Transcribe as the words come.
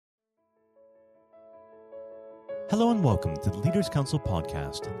Hello and welcome to the Leaders Council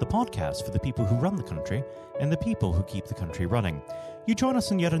podcast, the podcast for the people who run the country and the people who keep the country running. You join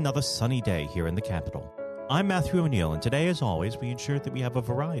us on yet another sunny day here in the capital. I'm Matthew O'Neill, and today, as always, we ensure that we have a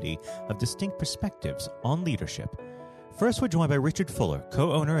variety of distinct perspectives on leadership. First, we're joined by Richard Fuller,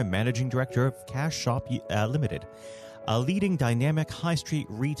 co-owner and managing director of Cash Shop Limited, a leading dynamic high street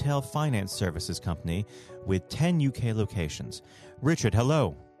retail finance services company with 10 UK locations. Richard,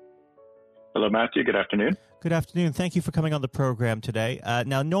 hello. Hello, Matthew. Good afternoon. Good afternoon. Thank you for coming on the program today.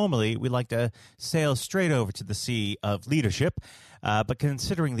 Now, normally we like to sail straight over to the sea of leadership, but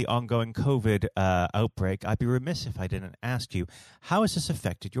considering the ongoing COVID outbreak, I'd be remiss if I didn't ask you, how has this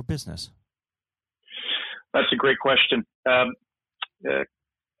affected your business? That's a great question. On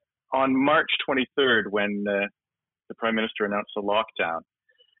March 23rd, when the Prime Minister announced the lockdown,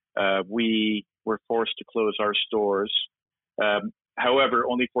 we were forced to close our stores. However,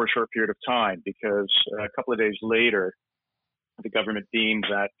 only for a short period of time, because a couple of days later, the government deemed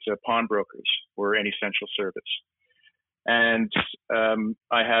that pawnbrokers were an essential service. And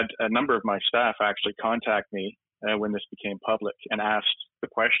I had a number of my staff actually contact me when this became public and asked the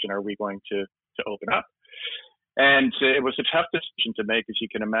question, are we going to open up? And it was a tough decision to make, as you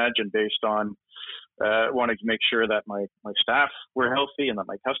can imagine, based on wanting to make sure that my staff were healthy and that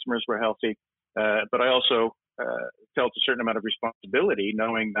my customers were healthy. But I also felt a certain amount of responsibility,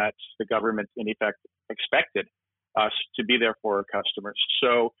 knowing that the government, in effect, expected us to be there for our customers.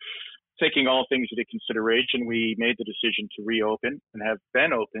 So, taking all things into consideration, we made the decision to reopen and have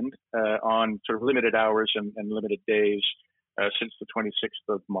been opened on sort of limited hours and limited days since the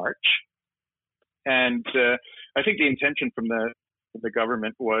 26th of March. And I think the intention from the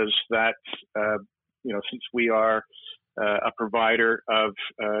government was that, since we are a provider of,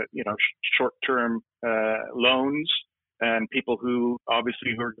 short-term loans and people who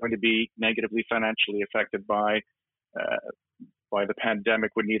obviously were going to be negatively financially affected by the pandemic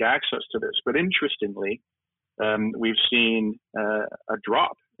would need access to this. But interestingly, we've seen a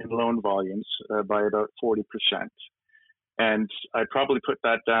drop in loan volumes by about 40%. And I'd probably put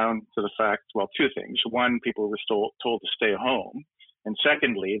that down to the fact, well, two things. One, people were told to stay home. And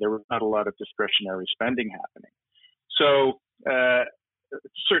secondly, there was not a lot of discretionary spending happening. So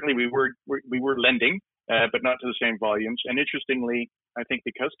certainly we were lending, but not to the same volumes. And interestingly, I think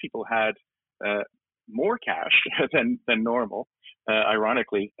because people had more cash than normal,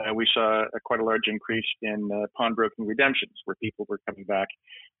 ironically, we saw quite a large increase in pawnbroking redemptions, where people were coming back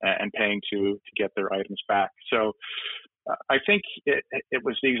and paying to get their items back. So I think it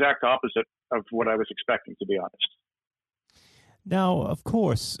was the exact opposite of what I was expecting, to be honest. Now, of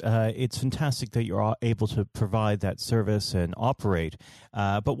course, it's fantastic that you're able to provide that service and operate,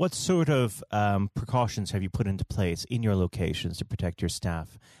 but what sort of precautions have you put into place in your locations to protect your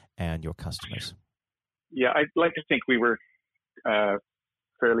staff and your customers? Yeah, I'd like to think we were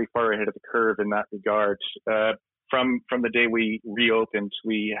fairly far ahead of the curve in that regard. From the day we reopened,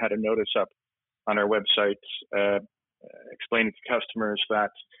 we had a notice up on our website explaining to customers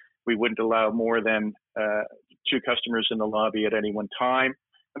that we wouldn't allow more than 2 customers in the lobby at any one time.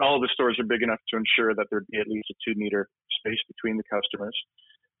 And all of the stores are big enough to ensure that there'd be at least a 2-meter space between the customers.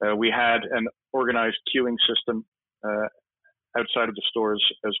 We had an organized queuing system outside of the stores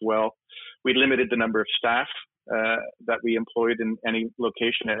as well. We limited the number of staff that we employed in any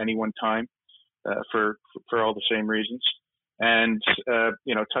location at any one time for all the same reasons. And,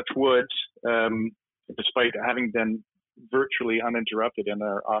 touch wood, despite having been virtually uninterrupted in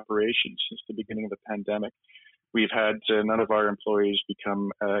our operations since the beginning of the pandemic, we've had none of our employees become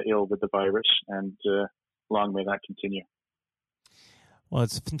ill with the virus, and long may that continue. Well,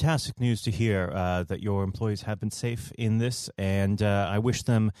 it's fantastic news to hear that your employees have been safe in this, and I wish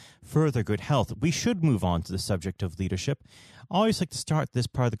them further good health. We should move on to the subject of leadership. I always like to start this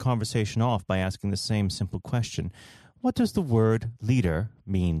part of the conversation off by asking the same simple question. What does the word leader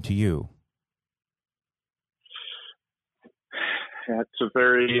mean to you? It's a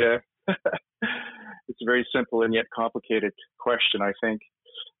very simple and yet complicated question, I think.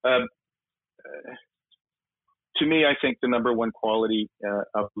 To me, I think the number one quality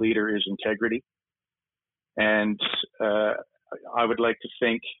of leader is integrity. And I would like to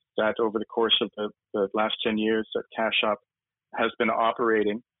think that over the course of the last 10 years that Cash Shop has been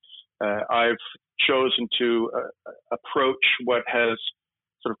operating, I've chosen to approach what has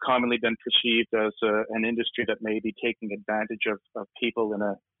sort of commonly been perceived as an industry that may be taking advantage of people in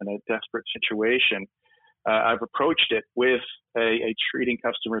a desperate situation. I've approached it with a treating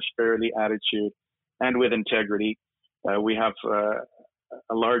customers fairly attitude and with integrity. We have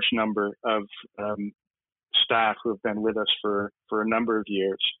a large number of staff who have been with us for a number of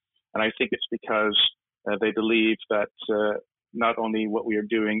years. And I think it's because They believe that not only what we are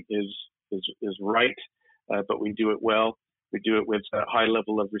doing is right, but we do it well. We do it with a high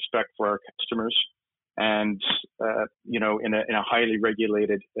level of respect for our customers, and in a highly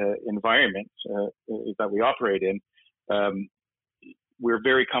regulated environment that we operate in. We're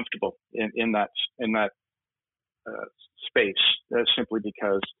very comfortable in that space, simply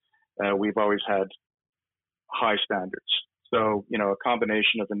because we've always had high standards. So, a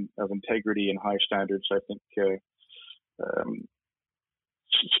combination of integrity and high standards, I think,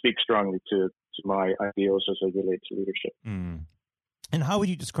 speaks strongly to my ideals as they relate to leadership. Mm. And how would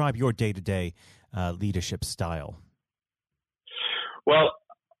you describe your day-to-day leadership style? Well,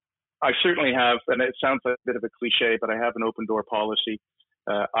 I certainly have, and it sounds like a bit of a cliche, but I have an open door policy.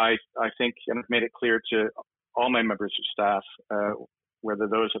 I think, and I've made it clear to all my members of staff, whether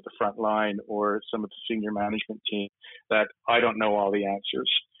those at the front line or some of the senior management team, that I don't know all the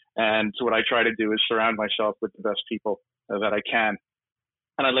answers. And so what I try to do is surround myself with the best people that I can.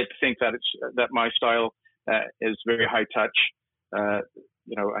 And I like to think that that my style is very high touch. I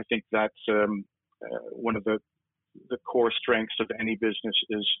think that one of the core strengths of any business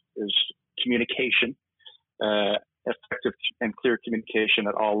is communication, effective and clear communication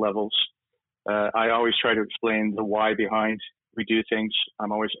at all levels. I always try to explain the why behind we do things.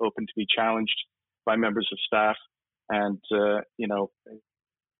 I'm always open to be challenged by members of staff, and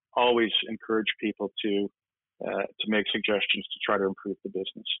always encourage people to make suggestions to try to improve the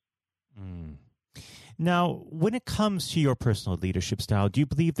business. Mm. Now, when it comes to your personal leadership style, do you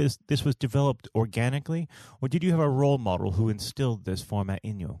believe this was developed organically, or did you have a role model who instilled this format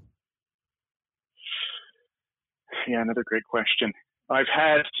in you? Yeah, another great question. I've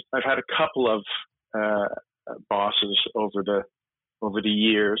had a couple of bosses over the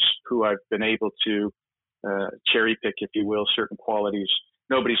years who I've been able to cherry pick, if you will, certain qualities.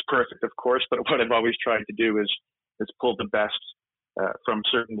 Nobody's perfect, of course, but what I've always tried to do is pull the best from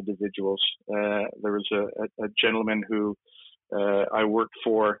certain individuals. There was a gentleman who I worked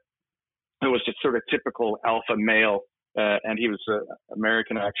for who was a sort of typical alpha male, and he was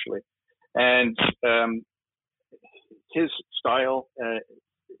American actually. And his style,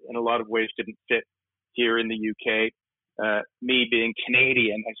 in a lot of ways, didn't fit here in the UK. Me being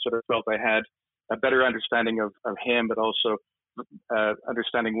Canadian, I sort of felt I had a better understanding of him, but also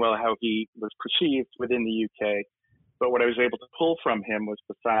understanding well how he was perceived within the UK. But what I was able to pull from him was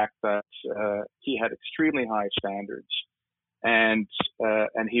the fact that he had extremely high standards, and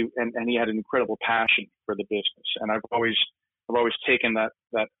he had an incredible passion for the business. And I've always taken that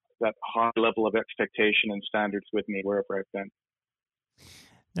high level of expectation and standards with me wherever I've been.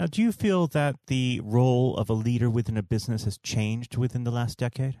 Now, do you feel that the role of a leader within a business has changed within the last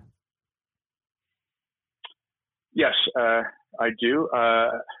decade? Yes, I do.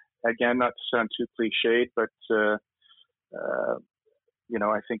 Again, not to sound too cliched, but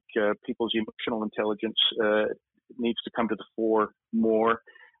I think people's emotional intelligence needs to come to the fore more.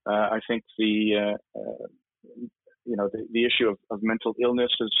 I think the issue of mental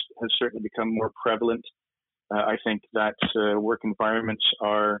illness has certainly become more prevalent. I think that work environments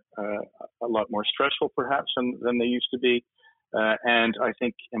are a lot more stressful, perhaps, than they used to be. And I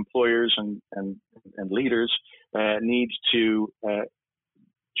think employers and leaders need to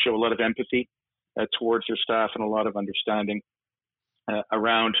show a lot of empathy towards their staff and a lot of understanding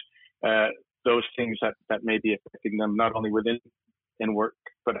around those things that may be affecting them, not only within work,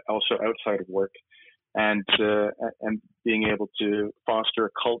 but also outside of work. And being able to foster a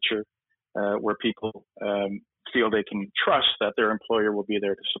culture where people feel they can trust that their employer will be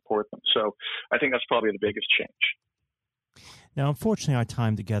there to support them. So I think that's probably the biggest change. Now, unfortunately, our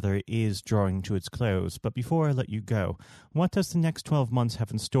time together is drawing to its close. But before I let you go, what does the next 12 months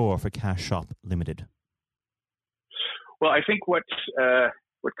have in store for Cash Shop Limited? Well, I think what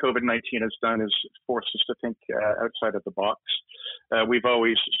COVID-19 has done is forced us to think outside of the box. We've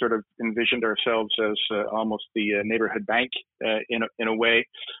always sort of envisioned ourselves as almost the neighborhood bank in a way.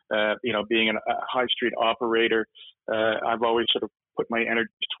 Being a high street operator, I've always sort of put my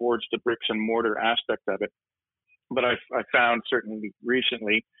energy towards the bricks and mortar aspect of it. But I found certainly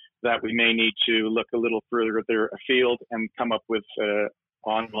recently that we may need to look a little further afield and come up with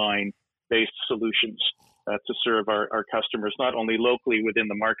online-based solutions to serve our customers, not only locally within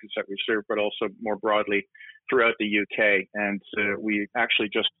the markets that we serve, but also more broadly throughout the UK. And we actually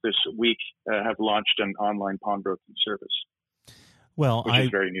just this week have launched an online pawnbroking service. Well, which is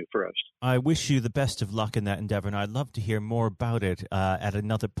very new for us. I wish you the best of luck in that endeavor, and I'd love to hear more about it at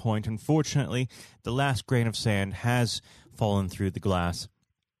another point. Unfortunately, the last grain of sand has fallen through the glass.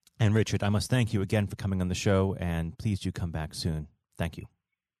 And Richard, I must thank you again for coming on the show, and please do come back soon. Thank you.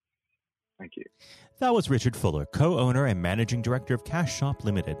 Thank you. That was Richard Fuller, co-owner and managing director of Cash Shop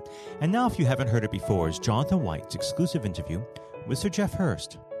Limited. And now, if you haven't heard it before, is Jonathan White's exclusive interview with Sir Geoff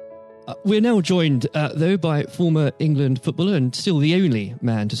Hurst. We're now joined, though, by former England footballer and still the only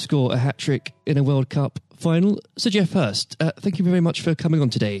man to score a hat-trick in a World Cup final, Sir Geoff Hurst. Thank you very much for coming on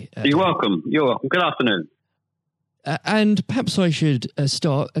today. You're welcome. You're welcome. Good afternoon. And perhaps I should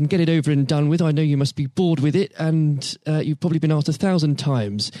start and get it over and done with. I know you must be bored with it, and you've probably been asked 1,000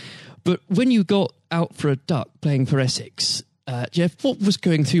 times. But when you got out for a duck playing for Essex, Geoff, what was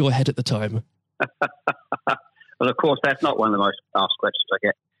going through your head at the time? Well, of course, that's not one of the most asked questions I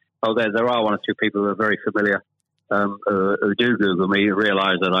get. Oh, there are one or two people who are very familiar who do Google me, who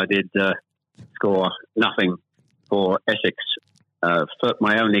realise that I did score nothing for Essex.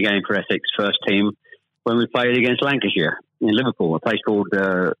 My only game for Essex first team when we played against Lancashire in Liverpool, a place called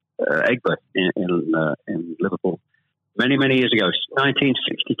Egbert in Liverpool. Many, many years ago,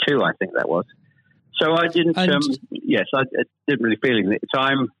 1962, I think that was. So I didn't, I didn't really feel it at the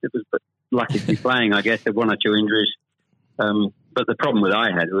time. It was lucky to be playing, I guess. There were one or two injuries. But the problem that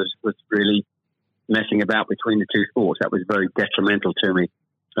I had was really messing about between the two sports. That was very detrimental to me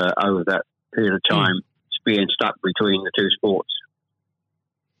over that period of time, being stuck between the two sports.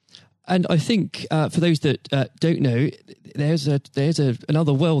 And I think for those that don't know, there's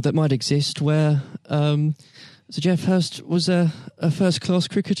another world that might exist where Sir Geoff Hurst was a first-class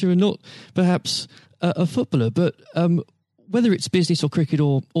cricketer and not perhaps a footballer. But whether it's business or cricket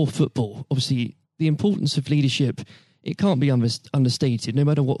or football, obviously the importance of leadership, it can't be understated, no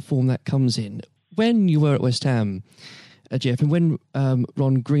matter what form that comes in. When you were at West Ham, Geoff, and when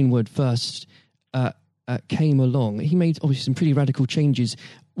Ron Greenwood first came along, he made obviously some pretty radical changes.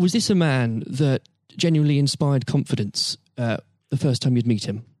 Was this a man that genuinely inspired confidence the first time you'd meet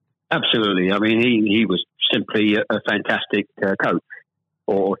him? Absolutely. I mean, he was simply a fantastic coach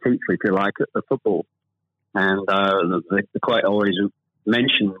or teacher, if you like, at football. And the quite always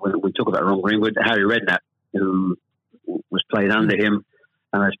mentioned when we talk about Ron Greenwood, Harry Redknapp, who was played under him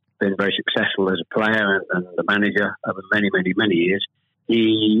and has been very successful as a player and the manager over many, many, many years.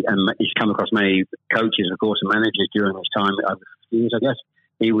 He's come across many coaches, of course, and managers during his time over the years, I guess.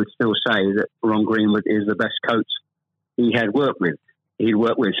 He would still say that Ron Greenwood is the best coach he'd worked with.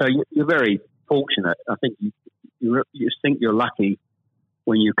 So you're very fortunate. I think you think you're lucky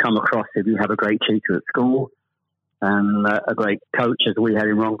when you come across, if you have a great teacher at school and a great coach as we had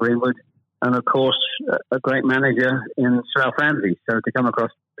in Ron Greenwood, and of course a great manager in Sir Alf Ramsey. So to come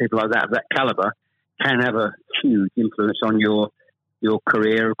across people like that, of that calibre, can have a huge influence on your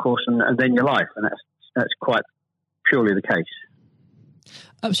career, of course, and then your life. And that's quite purely the case.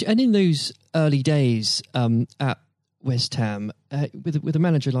 Absolutely. And in those early days at West Ham, with a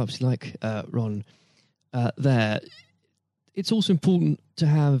manager like Ron there, it's also important to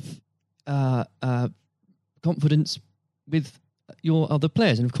have confidence with your other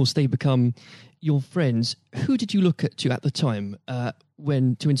players, and of course they become your friends. Who did you look at the time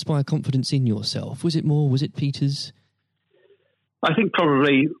when to inspire confidence in yourself? Was it Peters? I think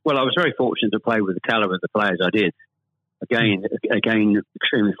probably. Well, I was very fortunate to play with the calibre of the players I did. Again,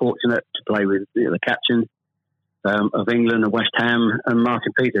 extremely fortunate to play with the captain of England and West Ham, and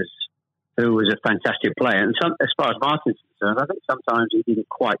Martin Peters, who was a fantastic player. And as far as Martin's concerned, I think sometimes he didn't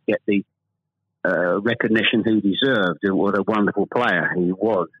quite get the recognition he deserved and what a wonderful player he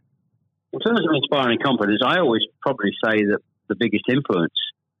was. In terms of inspiring confidence, I always probably say that the biggest influence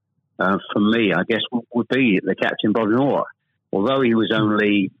for me, I guess, would be the captain, Bob Moore. Although he was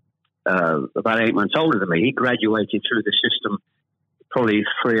only about 8 months older than me, he graduated through the system probably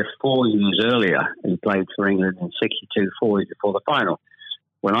 3 or 4 years earlier. He played for England in 62, 4 years before the final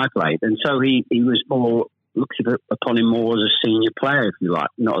when I played. And so he was more, looked upon him more as a senior player, if you like,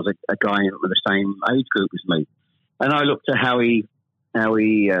 not as a guy with the same age group as me. And I looked at how he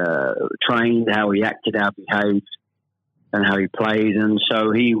trained, how he acted, how he behaved, and how he played. And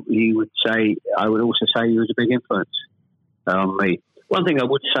so he would say, I would also say he was a big influence on me. One thing I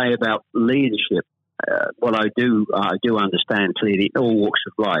would say about leadership, what I do understand clearly in all walks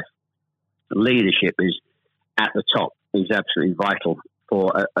of life, leadership is at the top, is absolutely vital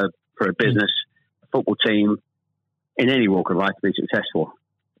for a business, a football team, in any walk of life to be successful.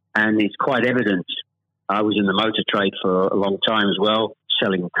 And it's quite evident. I was in the motor trade for a long time as well,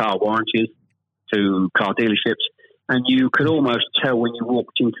 selling car warranties to car dealerships. And you could almost tell when you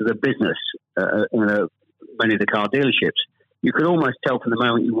walked into the business, many of the car dealerships, you could almost tell from the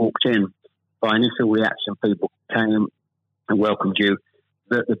moment you walked in by initial reaction, people came and welcomed you,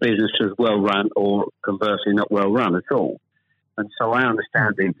 that the business was well run or conversely not well run at all. And so I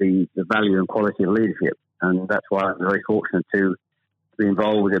understand the value and quality of leadership. And that's why I'm very fortunate to be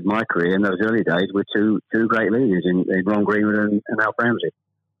involved in my career in those early days with two great leaders in Ron Greenwood and Alf Ramsey.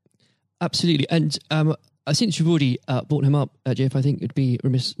 Absolutely. And since you've already brought him up, Jeff, I think it'd be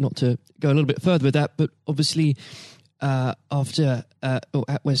remiss not to go a little bit further with that. But obviously, after at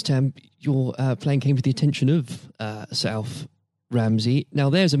West Ham, your playing came to the attention of Sir Alf Ramsey. Now,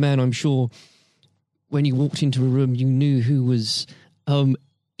 there's a man I'm sure when you walked into a room, you knew who was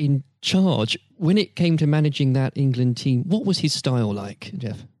in charge. When it came to managing that England team, what was his style like,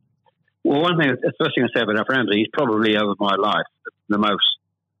 Jeff? Well, the first thing I say about Alf Ramsey, he's probably over my life the most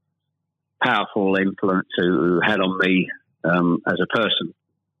powerful influence who had on me as a person.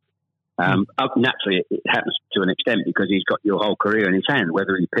 Naturally, it happens to an extent because he's got your whole career in his hand.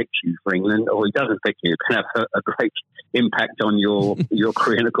 Whether he picks you for England or he doesn't pick you, it can have a great impact on your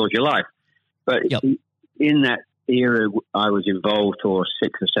career and, of course, your life. But in that era, I was involved for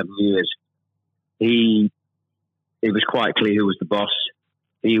 6 or 7 years. It was quite clear who was the boss.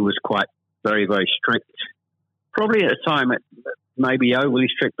 He was quite very, very strict. Probably at a time, maybe overly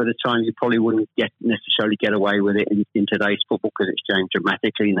strict, but at a time you probably wouldn't necessarily get away with it in today's football because it's changed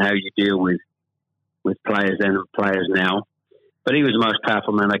dramatically in how you deal with players then and players now. But he was the most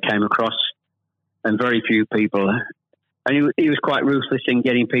powerful man I came across, and very few people. And he was quite ruthless in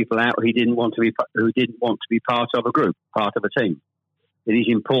getting people out who didn't want to be part of a group, part of a team. It is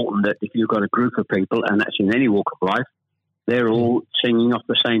important that if you've got a group of people, and that's in any walk of life, they're all singing off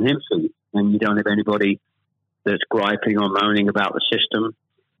the same hymn sheet, and you don't have anybody that's griping or moaning about the system.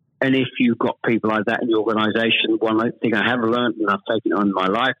 And if you've got people like that in your organisation, one thing I have learned, and I've taken it on in my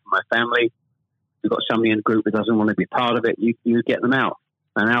life, my family, you've got somebody in the group that doesn't want to be part of it, you get them out.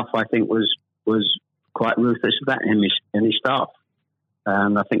 And Alf, I think, was quite ruthless with that in his staff.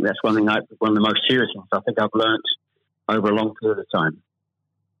 And I think that's one of the most serious things I think I've learnt over a long period of time.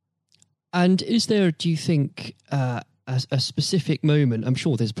 And is there, do you think, a specific moment, I'm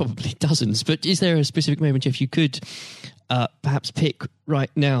sure there's probably dozens, but is there a specific moment, if you could perhaps pick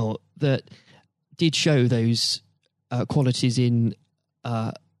right now, that did show those qualities in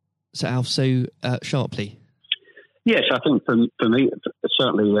Sir Alf so sharply? Yes, I think for me,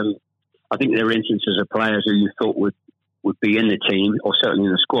 certainly, I think there are instances of players who you thought would be in the team, or certainly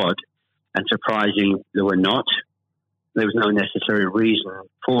in the squad, and surprisingly they were not. There was no necessary reason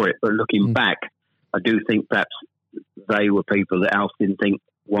for it, but looking back, I do think perhaps they were people that Alf didn't think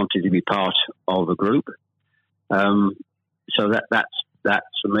wanted to be part of a group. So that's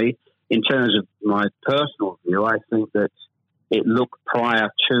for me. In terms of my personal view, I think that it looked prior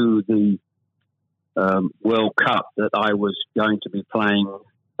to the World Cup that I was going to be playing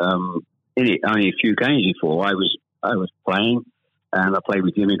in it only a few games before. I was playing, and I played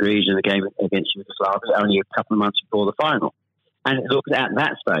with Jimmy Greaves in a game against Yugoslavia only a couple of months before the final. And it looked at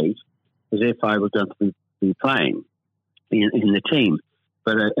that stage as if I was going to be playing in the team.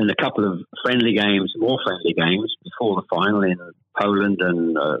 But in a couple of more friendly games before the final in Poland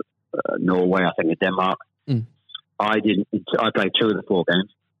and Norway, I think, and Denmark, I played 2 of the 4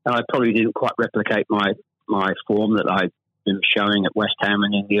 games, and I probably didn't quite replicate my form that I'd been showing at West Ham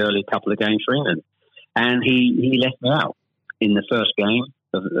and in the early couple of games for England. And he left me out in the first game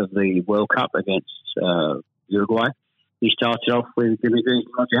of the World Cup against Uruguay. He started off with Jimmy Greaves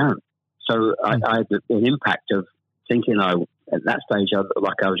and Roger Hunt. So I had an impact of thinking at that stage I looked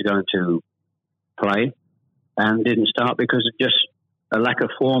like I was going to play, and didn't start because of just a lack of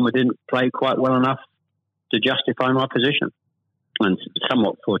form. I didn't play quite well enough to justify my position. And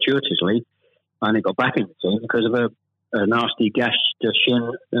somewhat fortuitously, I only got back in the team because of a nasty gash to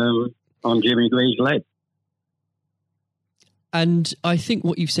shin on Jimmy Greaves' leg. And I think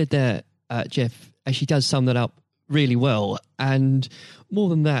what you've said there, Jeff, actually does sum that up really well. And more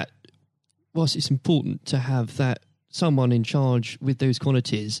than that, whilst it's important to have that someone in charge with those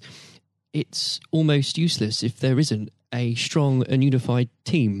qualities, it's almost useless if there isn't a strong and unified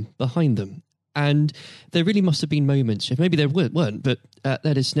team behind them. And there really must have been moments, Jeff, maybe there weren't, but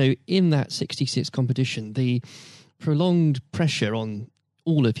let us know, in that 66 competition, the prolonged pressure on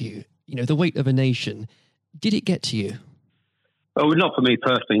all of you, the weight of a nation, did it get to you? Oh, not for me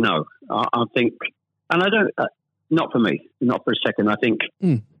personally, no. I think, and I don't, not for me, not for a second. I think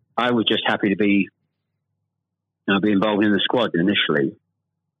I was just happy to be involved in the squad initially.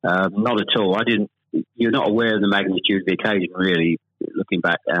 Not at all. You're not aware of the magnitude of the occasion, really, looking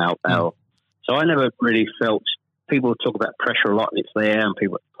back out. So I never really felt, people talk about pressure a lot, and it's there, and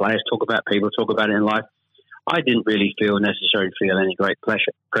people talk about it in life. I didn't really necessarily feel any great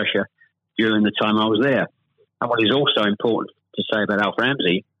pressure during the time I was there. And what is also important to say about Alf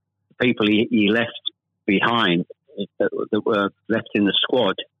Ramsey, the people he left behind that were left in the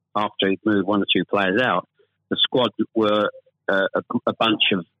squad after he moved 1 or 2 players out, the squad were a bunch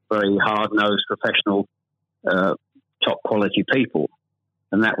of very hard-nosed, professional, top-quality people.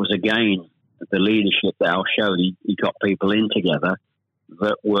 And that was, again, the leadership that Al showed. He got people in together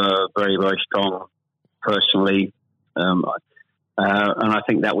that were very, very strong personally. And I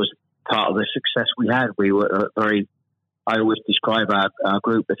think that was part of the success we had. We were I always describe our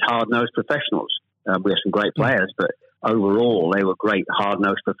group as hard-nosed professionals. We have some great players, but overall they were great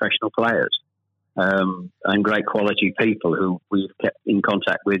hard-nosed professional players and great quality people who we've kept in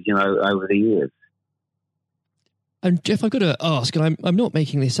contact with, over the years. And Jeff, I've got to ask, and I'm not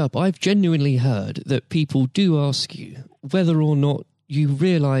making this up, I've genuinely heard that people do ask you whether or not you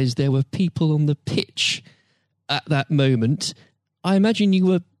realise there were people on the pitch at that moment. I imagine you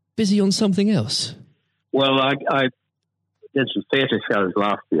were busy on something else. Well, I did some theatre shows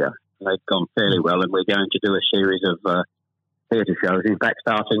last year. They've gone fairly well, and we're going to do a series of theatre shows, in fact,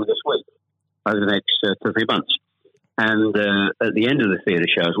 starting this week, over the next 2 or 3 months. And at the end of the theatre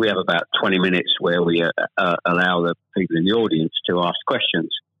shows, we have about 20 minutes where we allow the people in the audience to ask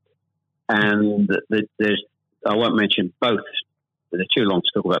questions. And I won't mention both. They're too long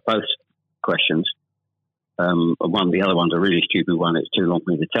to talk about both questions. The other one's a really stupid one. It's too long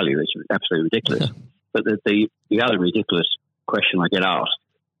for me to tell you. It's absolutely ridiculous. But the other ridiculous question I get asked,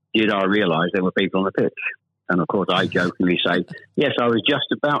 did I realise there were people on the pitch? And of course I jokingly say, yes, I was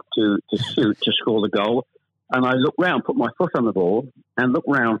just about to shoot to score the goal. And I looked round, put my foot on the ball and looked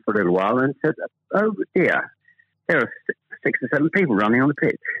round for a little while and said, oh dear, there are 6 or 7 people running on the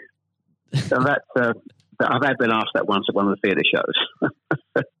pitch. So I've been asked that once at one of the theatre shows.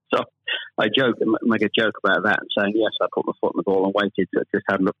 So I make a joke about that and saying, yes, I put my foot on the ball and waited to just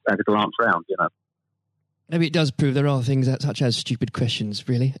have a glance round, Maybe it does prove there are things such as stupid questions,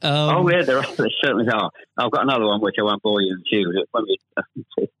 really. Oh, yeah, there certainly are. I've got another one which I won't bore you with.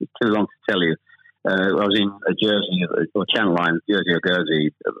 It's too long to tell you. I was in a Jersey, or Channel Line, Jersey or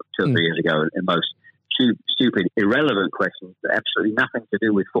Guernsey, 2 or 3 years ago, and most stupid, irrelevant questions, absolutely nothing to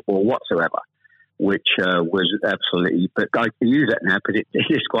do with football whatsoever, which was absolutely, but I can use that now because it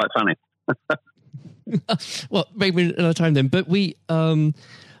is quite funny. Well, maybe another time then, but we... well,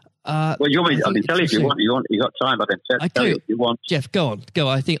 you want me? I can tell you if you want. You got time? I can tell you if you want. Jeff, go on. Go.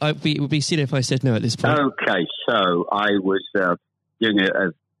 I think it would be silly if I said no at this point. Okay, so I was doing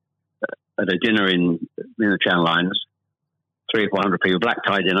at a dinner in the Channel Lines, 300 or 400 people, black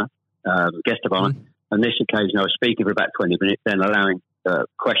tie dinner, guest of honour. On this occasion, I was speaking for about 20 minutes, then allowing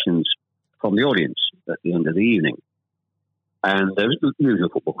questions from the audience at the end of the evening. And there was usual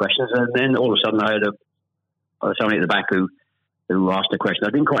football questions, and then all of a sudden I had somebody at the back who asked a question. I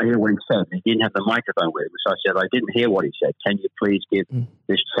didn't quite hear what he said. He didn't have the microphone with him, so I said, I didn't hear what he said. Can you please give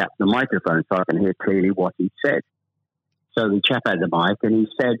this chap the microphone so I can hear clearly what he said? So the chap had the mic, and he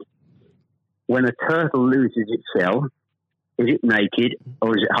said, when a turtle loses its shell, is it naked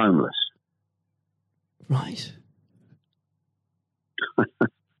or is it homeless? Right.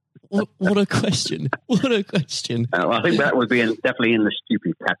 What a question. What a question. I think that would be definitely in the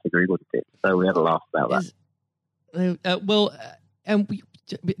stupid category, wouldn't it? So we had a laugh about that.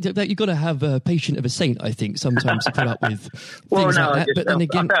 You've got to have a patient of a saint, I think, sometimes to put up with things like that. But then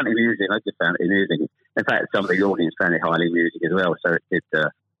again, I found it amusing. I just found it amusing. In fact, some of the audience found it highly amusing as well. So it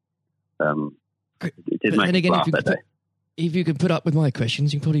did make me laugh that day. If you can put up with my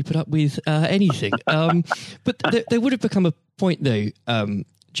questions, you can probably put up with anything. But there would have become a point, though,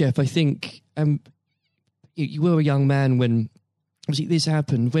 Jeff, I think you were a young man when obviously this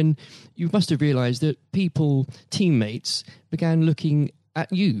happened, when you must have realised that teammates, began looking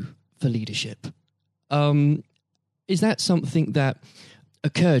at you for leadership. Is that something that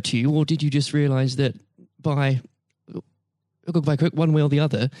occurred to you, or did you just realise that by one way or the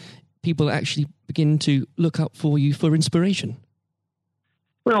other, people actually begin to look up for you for inspiration?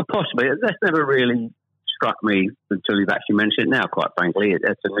 Well, possibly. That's never really struck me until you've actually mentioned it now, quite frankly.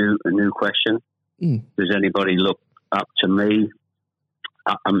 That's a new question. Does anybody look up to me?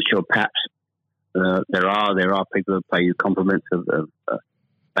 I'm sure perhaps there are people who pay you compliments of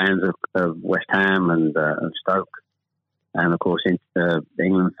fans of West Ham and Stoke, and of course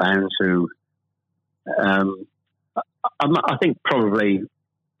England fans who I think probably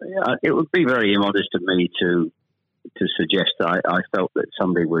it would be very immodest of me to suggest that I felt that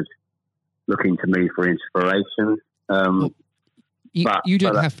somebody was looking to me for inspiration. You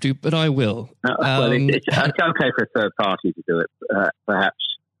don't have to, but I will. It's okay for a third party to do it. Perhaps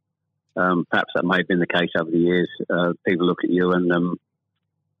that may have been the case over the years. People look at you and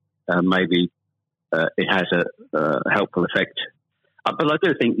maybe it has a helpful effect. But I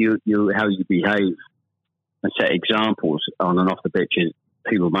do think you how you behave and set examples on and off the pitch,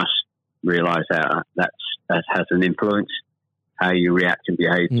 people must realise that has an influence. how you react and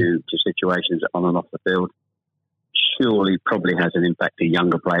behave to situations on and off the field, surely probably has an impact to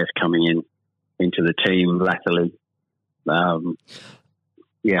younger players coming into the team latterly.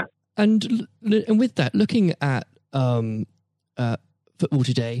 And with that, looking at football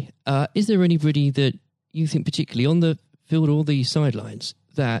today, is there anybody that you think, particularly on the field or the sidelines,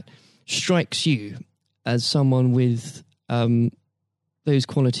 that strikes you as someone with those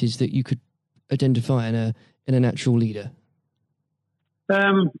qualities that you could identify in a natural leader?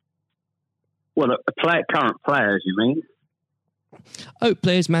 Current players, you mean? Oh,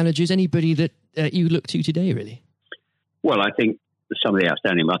 players, managers, anybody that you look to today, really? Well, I think some of the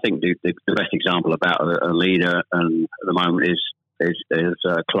outstanding. I think the best example about a leader at the moment is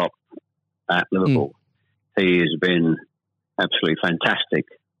Klopp at Liverpool. He has been absolutely fantastic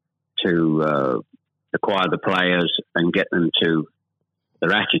to acquire the players and get them to.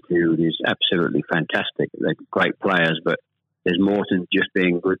 Their attitude is absolutely fantastic. They're great players, but there's more than just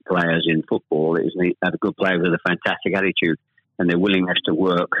being good players in football. It is have a good player with a fantastic attitude, and their willingness to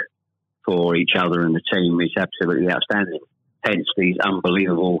work for each other and the team is absolutely outstanding. Hence these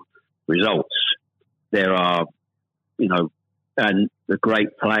unbelievable results. There are, and the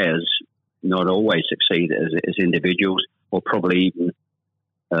great players not always succeed as individuals, or probably even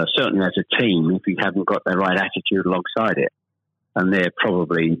certainly as a team if you haven't got the right attitude alongside it. And they're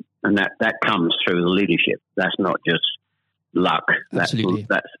probably, and that comes through the leadership. That's not just luck. Absolutely.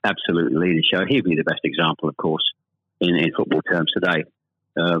 That's absolute leadership. He'd be the best example, of course, in football terms today,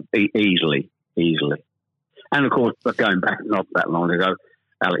 easily. And of course, but going back not that long ago,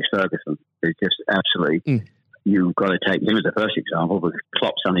 Alex Ferguson is just absolutely. You've got to take him as the first example, because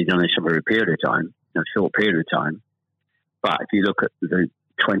Klopp's only done this over a period of time, a short period of time. But if you look at the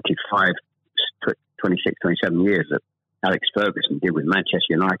 26, 27 years that Alex Ferguson did with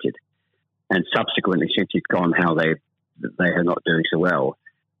Manchester United, and subsequently since he's gone, how they are not doing so well.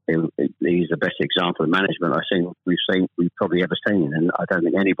 He's the best example of management we've probably ever seen, and I don't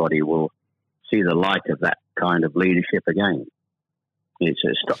think anybody will see the like of that kind of leadership again. It's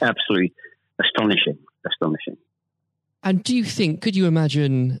absolutely astonishing. And do you think, could you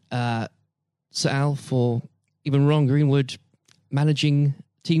imagine Sir Alf or even Ron Greenwood managing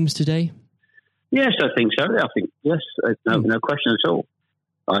teams today? Yes, I think so. I think, yes, no question at all.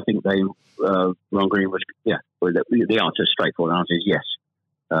 I think Ron Greenwood, the answer, straightforward answer is yes.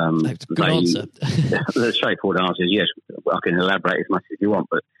 That's a good answer. The straightforward answer is yes. I can elaborate as much as you want,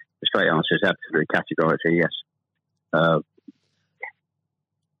 but the straight answer is absolutely categorically yes.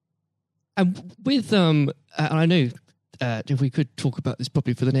 And with, and I know if we could talk about this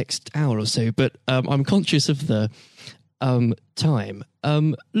probably for the next hour or so, but I'm conscious of the time.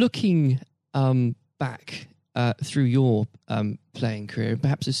 Looking back through your playing career,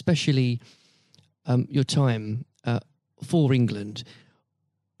 perhaps especially your time for England,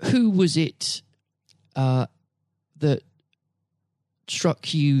 who was it that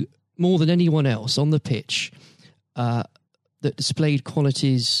struck you more than anyone else on the pitch that displayed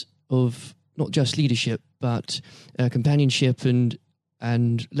qualities of not just leadership but companionship and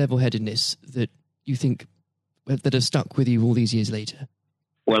level-headedness that you think that have stuck with you all these years later?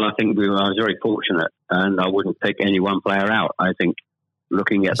 Well, I think I was very fortunate, and I wouldn't pick any one player out. I think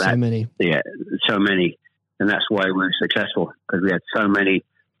looking at so many, and that's why we were successful, because we had so many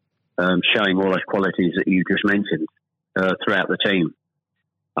showing all those qualities that you just mentioned throughout the team.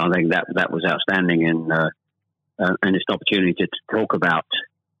 I think that was outstanding, and it's an opportunity to talk about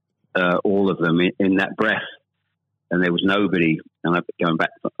all of them in that breath. And there was nobody, and going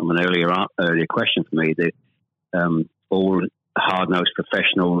back from an earlier question for me, all hard-nosed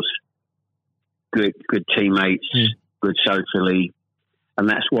professionals, good teammates, good socially, and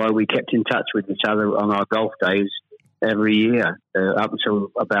that's why we kept in touch with each other on our golf days every year up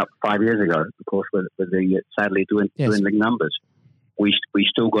until about 5 years ago. Of course, with the sadly dwindling numbers, we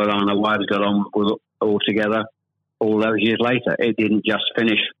still got on. Our wives got on all together all those years later. It didn't just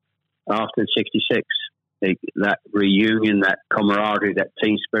finish after '66. That reunion, that camaraderie, that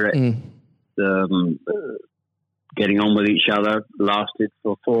team spirit, getting on with each other lasted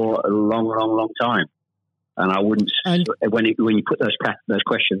for a long time. And I wouldn't, when you put those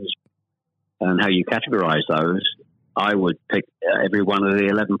questions and how you categorise those, I would pick every one of the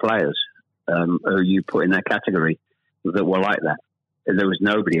 11 players who you put in that category that were like that. There was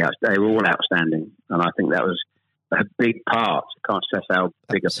nobody else. They were all outstanding. And I think that was a big part. I can't stress how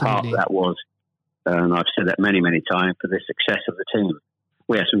big a part that was. And I've said that many times, for the success of the team.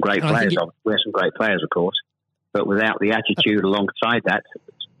 We had some great players. We had some great players, of course. But without the attitude alongside that,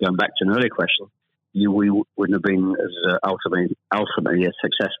 going back to an earlier question, we wouldn't have been as ultimately as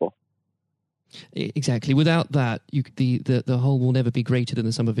successful. Exactly. Without that, the whole will never be greater than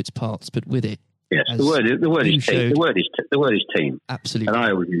the sum of its parts. But with it, yes, the word is team. The word is team. Absolutely. And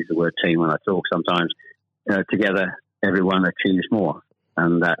I always use the word team when I talk. Sometimes together, everyone achieves more,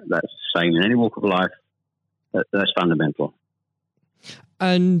 and that's the same in any walk of life. That's fundamental.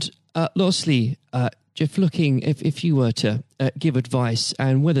 And lastly, Jeff, looking if you were to give advice,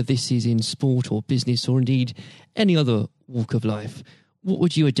 and whether this is in sport or business or indeed any other walk of life, what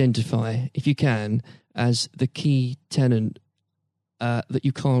would you identify, if you can, as the key tenet that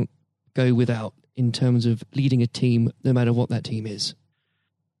you can't go without in terms of leading a team, no matter what that team is?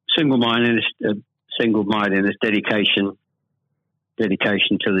 Single-mindedness, dedication to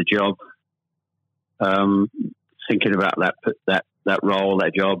the job, thinking about that role,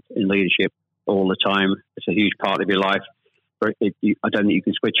 that job in leadership all the time. It's a huge part of your life. I don't think you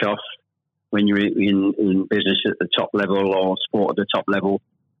can switch off when you're in business at the top level or sport at the top level.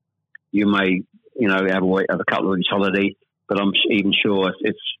 You may, have a couple of weeks holiday, but I'm even sure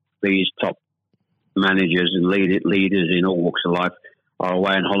if these top managers and leaders in all walks of life are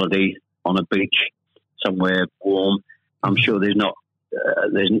away on holiday on a beach somewhere warm, I'm sure they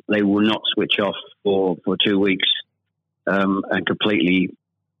will not switch off for 2 weeks and completely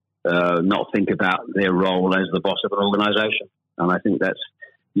not think about their role as the boss of an organisation. And I think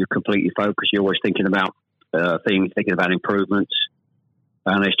you're completely focused. You're always thinking about things, thinking about improvements,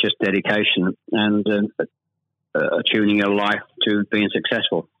 and it's just dedication and tuning your life to being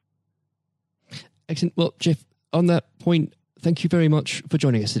successful. Excellent. Well, Jeff, on that point, thank you very much for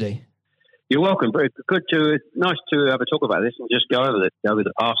joining us today. You're welcome. Very good nice to have a talk about this and just go over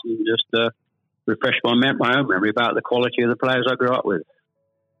the past and just refresh my own memory about the quality of the players I grew up with.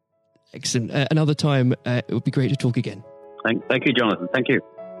 Excellent. Another time, it would be great to talk again. Thank you, Jonathan. Thank you.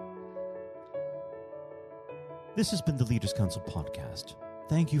 This has been the Leaders Council podcast.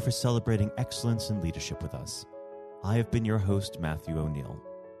 Thank you for celebrating excellence in leadership with us. I have been your host, Matthew O'Neill.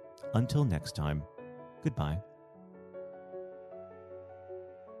 Until next time, goodbye.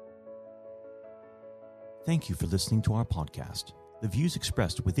 Thank you for listening to our podcast. The views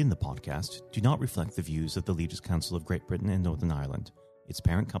expressed within the podcast do not reflect the views of the Leaders Council of Great Britain and Northern Ireland, its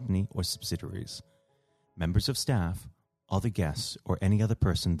parent company or subsidiaries, members of staff, other guests, or any other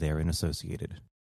person therein associated.